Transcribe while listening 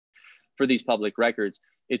for these public records.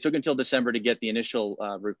 It took until December to get the initial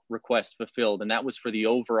request fulfilled, and that was for the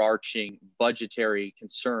overarching budgetary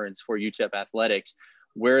concerns for UTEP athletics.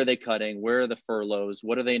 Where are they cutting? Where are the furloughs?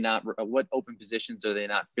 What open positions are they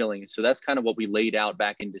not filling? So that's kind of what we laid out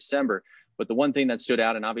back in December. But the one thing that stood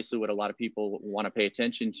out, and obviously what a lot of people want to pay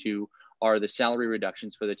attention to, are the salary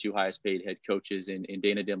reductions for the two highest paid head coaches in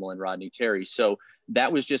Dana Dimel and Rodney Terry. So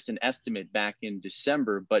that was just an estimate back in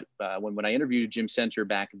December. But when I interviewed Jim Center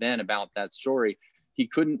back then about that story, he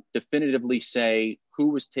couldn't definitively say who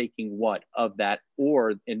was taking what of that,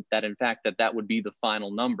 or in fact that would be the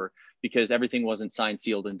final number, because everything wasn't signed,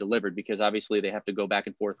 sealed, and delivered, because obviously they have to go back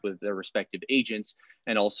and forth with their respective agents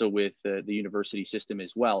and also with the university system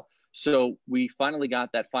as well. So we finally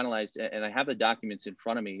got that finalized, and I have the documents in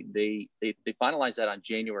front of me. They finalized that on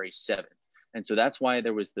January 7th. And so that's why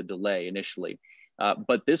there was the delay initially.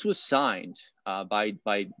 But this was signed by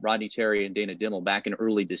Rodney Terry and Dana Dimel back in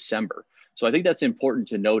early December. So I think that's important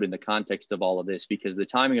to note in the context of all of this, because the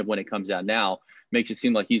timing of when it comes out now makes it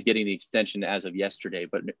seem like he's getting the extension as of yesterday.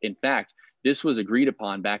 But in fact, this was agreed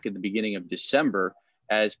upon back at the beginning of December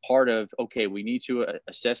as part of, okay, we need to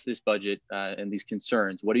assess this budget and these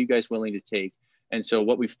concerns. What are you guys willing to take? And so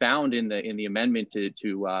what we found in the amendment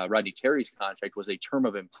to Rodney Terry's contract was a term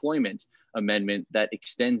of employment amendment that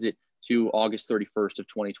extends it to August 31st of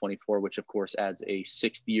 2024, which of course adds a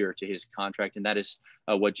 6th year to his contract. And that is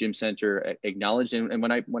what Jim Center acknowledged. And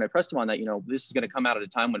when I pressed him on that, this is going to come out at a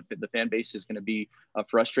time when the fan base is going to be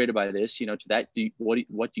frustrated by this, to that,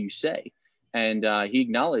 what do you say? And he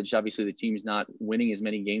acknowledged, obviously, the team's not winning as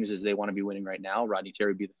many games as they want to be winning right now. Rodney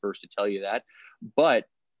Terry would be the first to tell you that. But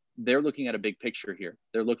they're looking at a big picture here.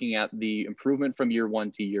 They're looking at the improvement from year 1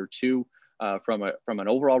 to year 2, from an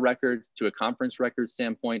overall record to a conference record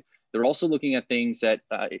standpoint. They're also looking at things that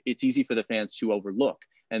it's easy for the fans to overlook,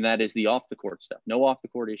 and that is the off-the-court stuff. No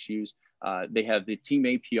off-the-court issues. They have the team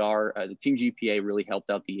APR. The team GPA really helped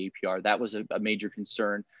out the APR. That was a major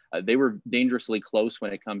concern. They were dangerously close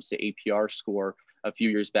when it comes to APR score a few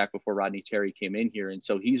years back before Rodney Terry came in here. And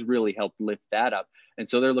so he's really helped lift that up. And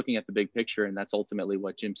so they're looking at the big picture, and that's ultimately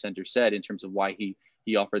what Jim Center said in terms of why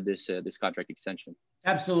he offered this contract extension.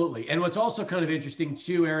 Absolutely. And what's also kind of interesting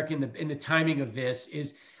too, Eric, in the timing of this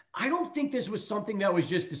is, I don't think this was something that was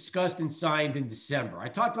just discussed and signed in December. I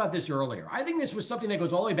talked about this earlier. I think this was something that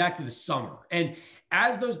goes all the way back to the summer. And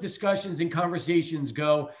as those discussions and conversations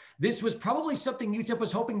go, this was probably something UTEP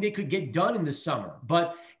was hoping they could get done in the summer,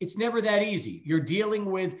 but it's never that easy. You're dealing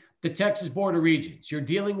with the Texas Board of Regents. You're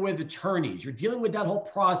dealing with attorneys. You're dealing with that whole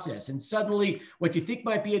process. And suddenly what you think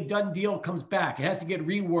might be a done deal comes back. It has to get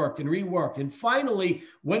reworked and reworked. And finally,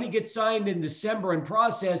 when it gets signed in December and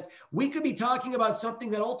processed, we could be talking about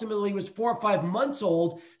something that ultimately was 4 or 5 months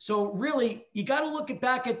old. So really, you got to look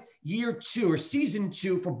back at year 2 or season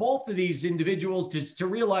 2 for both of these individuals to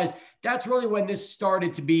realize that's really when this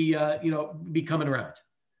started to be, be coming around.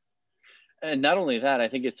 And not only that, I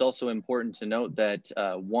think it's also important to note that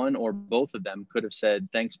one or both of them could have said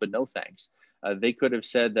thanks, but no thanks. They could have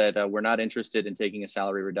said that we're not interested in taking a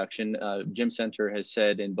salary reduction. Jim Center has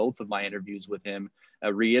said in both of my interviews with him,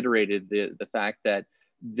 reiterated the fact that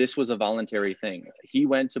this was a voluntary thing. He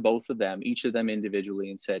went to both of them, each of them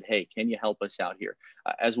individually, and said, hey, can you help us out here?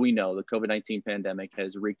 As we know, the COVID-19 pandemic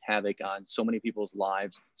has wreaked havoc on so many people's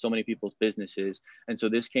lives, so many people's businesses. And so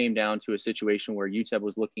this came down to a situation where UTEP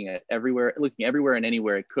was looking everywhere and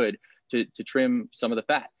anywhere it could to trim some of the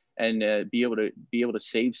fat and be able to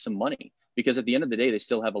save some money. Because at the end of the day, they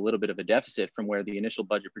still have a little bit of a deficit from where the initial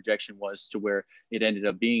budget projection was to where it ended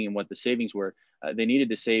up being and what the savings were. They needed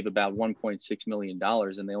to save about $1.6 million,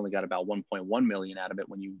 and they only got about $1.1 million out of it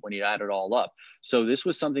when you add it all up. So this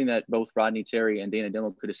was something that both Rodney Terry and Dana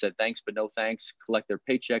Dimel could have said thanks, but no thanks, collect their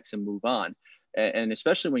paychecks and move on. And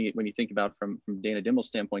especially when you think about from Dana Dimel's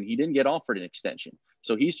standpoint, he didn't get offered an extension.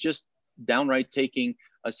 So he's just downright taking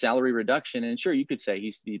a salary reduction. And sure, you could say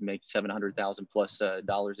he makes $700,000 plus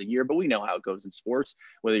dollars a year, but we know how it goes in sports.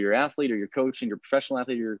 Whether you're an athlete or you're coaching, you're a professional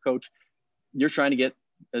athlete or you're a coach, you're trying to get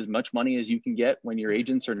as much money as you can get when your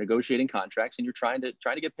agents are negotiating contracts, and you're trying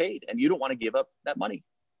to get paid, and you don't want to give up that money.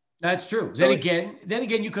 That's true. So then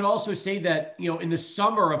again, you could also say that, in the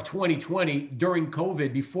summer of 2020, during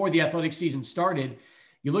COVID, before the athletic season started,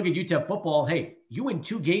 you look at UTEP football, hey, you win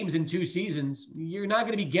 2 games in 2 seasons, you're not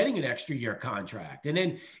going to be getting an extra year contract. And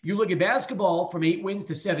then you look at basketball from 8 wins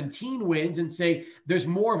to 17 wins and say there's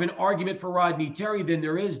more of an argument for Rodney Terry than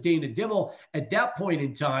there is Dana Dimel at that point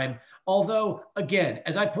in time. Although, again,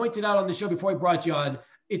 as I pointed out on the show before I brought you on,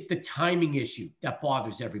 it's the timing issue that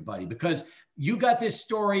bothers everybody, because You got this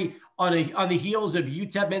story on the heels of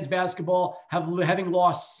UTEP men's basketball having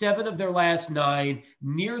lost 7 of their last 9,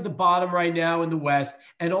 near the bottom right now in the West.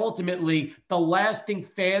 And ultimately, the last thing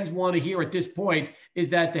fans want to hear at this point is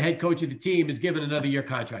that the head coach of the team is given another year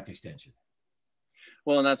contract extension.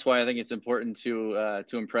 Well, and that's why I think it's important to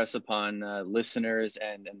impress upon listeners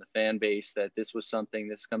and the fan base that this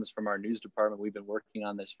comes from our news department. We've been working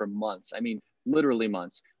on this for months. I mean, literally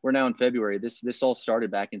months. We're now in February. This all started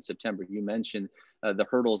back in September. You mentioned the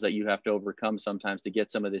hurdles that you have to overcome sometimes to get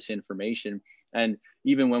some of this information. And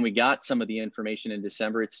even when we got some of the information in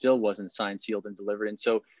December, it still wasn't signed, sealed, and delivered. And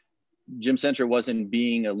so Jim Center wasn't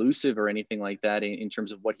being elusive or anything like that in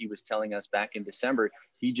terms of what he was telling us back in December.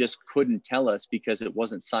 He just couldn't tell us because it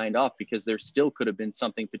wasn't signed off, because there still could have been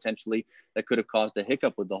something potentially that could have caused a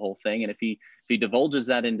hiccup with the whole thing. And if he divulges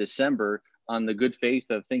that in December on the good faith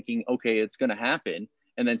of thinking, okay, it's going to happen,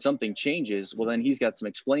 and then something changes, well, then he's got some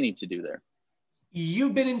explaining to do there.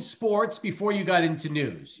 You've been in sports before you got into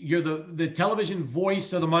news. You're the television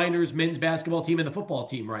voice of the Miners men's basketball team and the football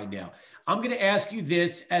team right now. I'm going to ask you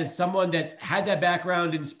this as someone that's had that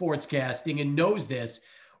background in sportscasting and knows this.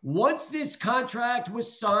 Once this contract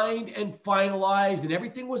was signed and finalized and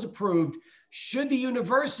everything was approved, should the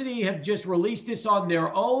university have just released this on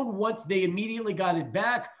their own once they immediately got it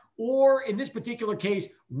back? Or in this particular case,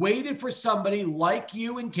 waited for somebody like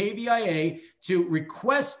you in KVIA to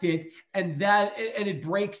request it, and it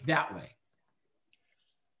breaks that way?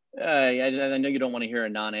 I know you don't want to hear a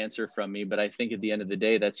non-answer from me, but I think at the end of the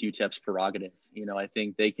day, that's UTEP's prerogative. I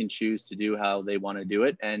think they can choose to do how they want to do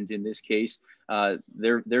it. And in this case,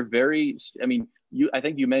 they're very, I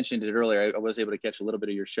think you mentioned it earlier. I was able to catch a little bit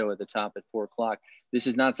of your show at the top at 4:00. This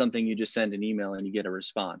is not something you just send an email and you get a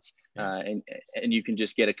response, and you can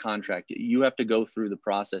just get a contract. You have to go through the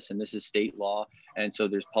process, and this is state law. And so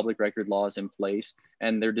there's public record laws in place,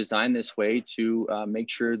 and they're designed this way to make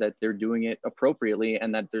sure that they're doing it appropriately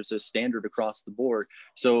and that there's a standard across the board.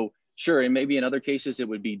 So sure, and maybe in other cases it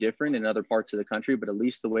would be different in other parts of the country, but at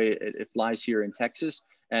least the way it flies here in Texas,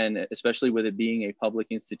 and especially with it being a public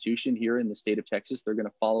institution here in the state of Texas, they're going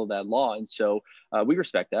to follow that law. And so we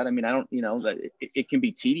respect that. I mean, I don't, that it can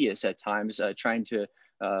be tedious at times trying to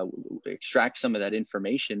extract some of that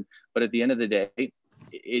information, but at the end of the day,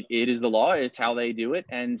 it is the law. It's how they do it.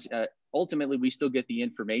 And ultimately we still get the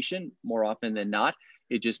information more often than not.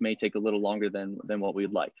 It just may take a little longer than what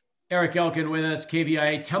we'd like. Erik Elken with us,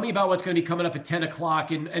 KVIA. Tell me about what's going to be coming up at 10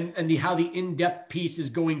 o'clock and how the in-depth piece is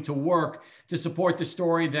going to work to support the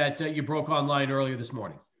story that you broke online earlier this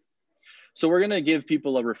morning. So we're going to give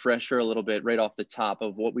people a refresher a little bit right off the top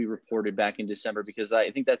of what we reported back in December, because I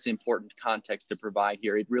think that's important context to provide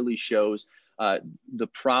here. It really shows the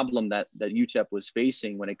problem that UTEP was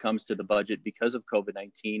facing when it comes to the budget because of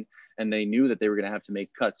COVID-19, and they knew that they were going to have to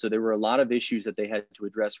make cuts. So there were a lot of issues that they had to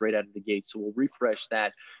address right out of the gate. So we'll refresh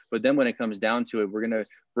that. But then when it comes down to it, we're going to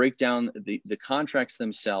break down the contracts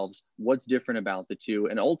themselves, what's different about the two,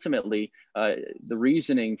 and ultimately the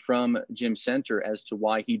reasoning from Jim Center as to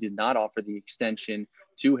why he did not offer the extension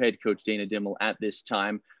to head coach Dana Dimel at this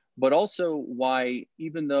time, but also why,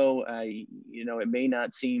 even though it may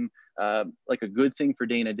not seem like a good thing for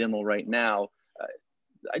Dana Dimel right now,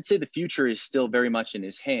 I'd say the future is still very much in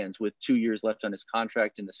his hands with 2 years left on his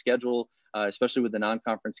contract and the schedule, especially with the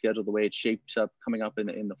non-conference schedule, the way it shapes up coming up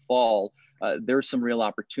in the fall. There's some real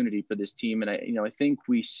opportunity for this team, and I think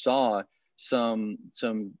we saw some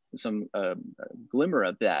glimmer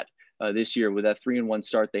of that this year with that 3-1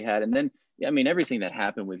 start they had, and then everything that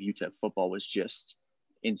happened with UTEP football was just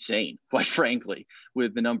insane, quite frankly,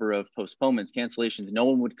 with the number of postponements, cancellations. No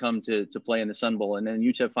one would come to play in the Sun Bowl, and then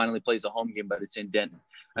UTEP finally plays a home game, but it's in Denton.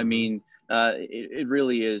 I mean, it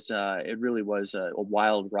really is. It really was a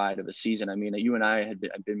wild ride of a season. I mean, you and I had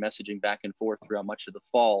been messaging back and forth throughout much of the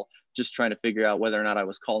fall, just trying to figure out whether or not I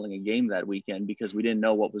was calling a game that weekend because we didn't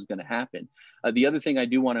know what was going to happen. The other thing I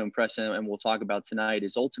do want to impress, and we'll talk about tonight,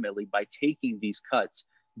 is ultimately by taking these cuts,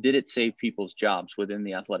 did it save people's jobs within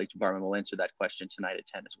the athletic department? We'll answer that question tonight at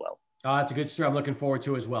 10 as well. That's a good story I'm looking forward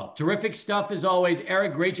to as well. Terrific stuff as always.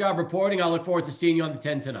 Erik, great job reporting. I'll look forward to seeing you on the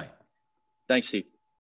 10 tonight. Thanks, Steve.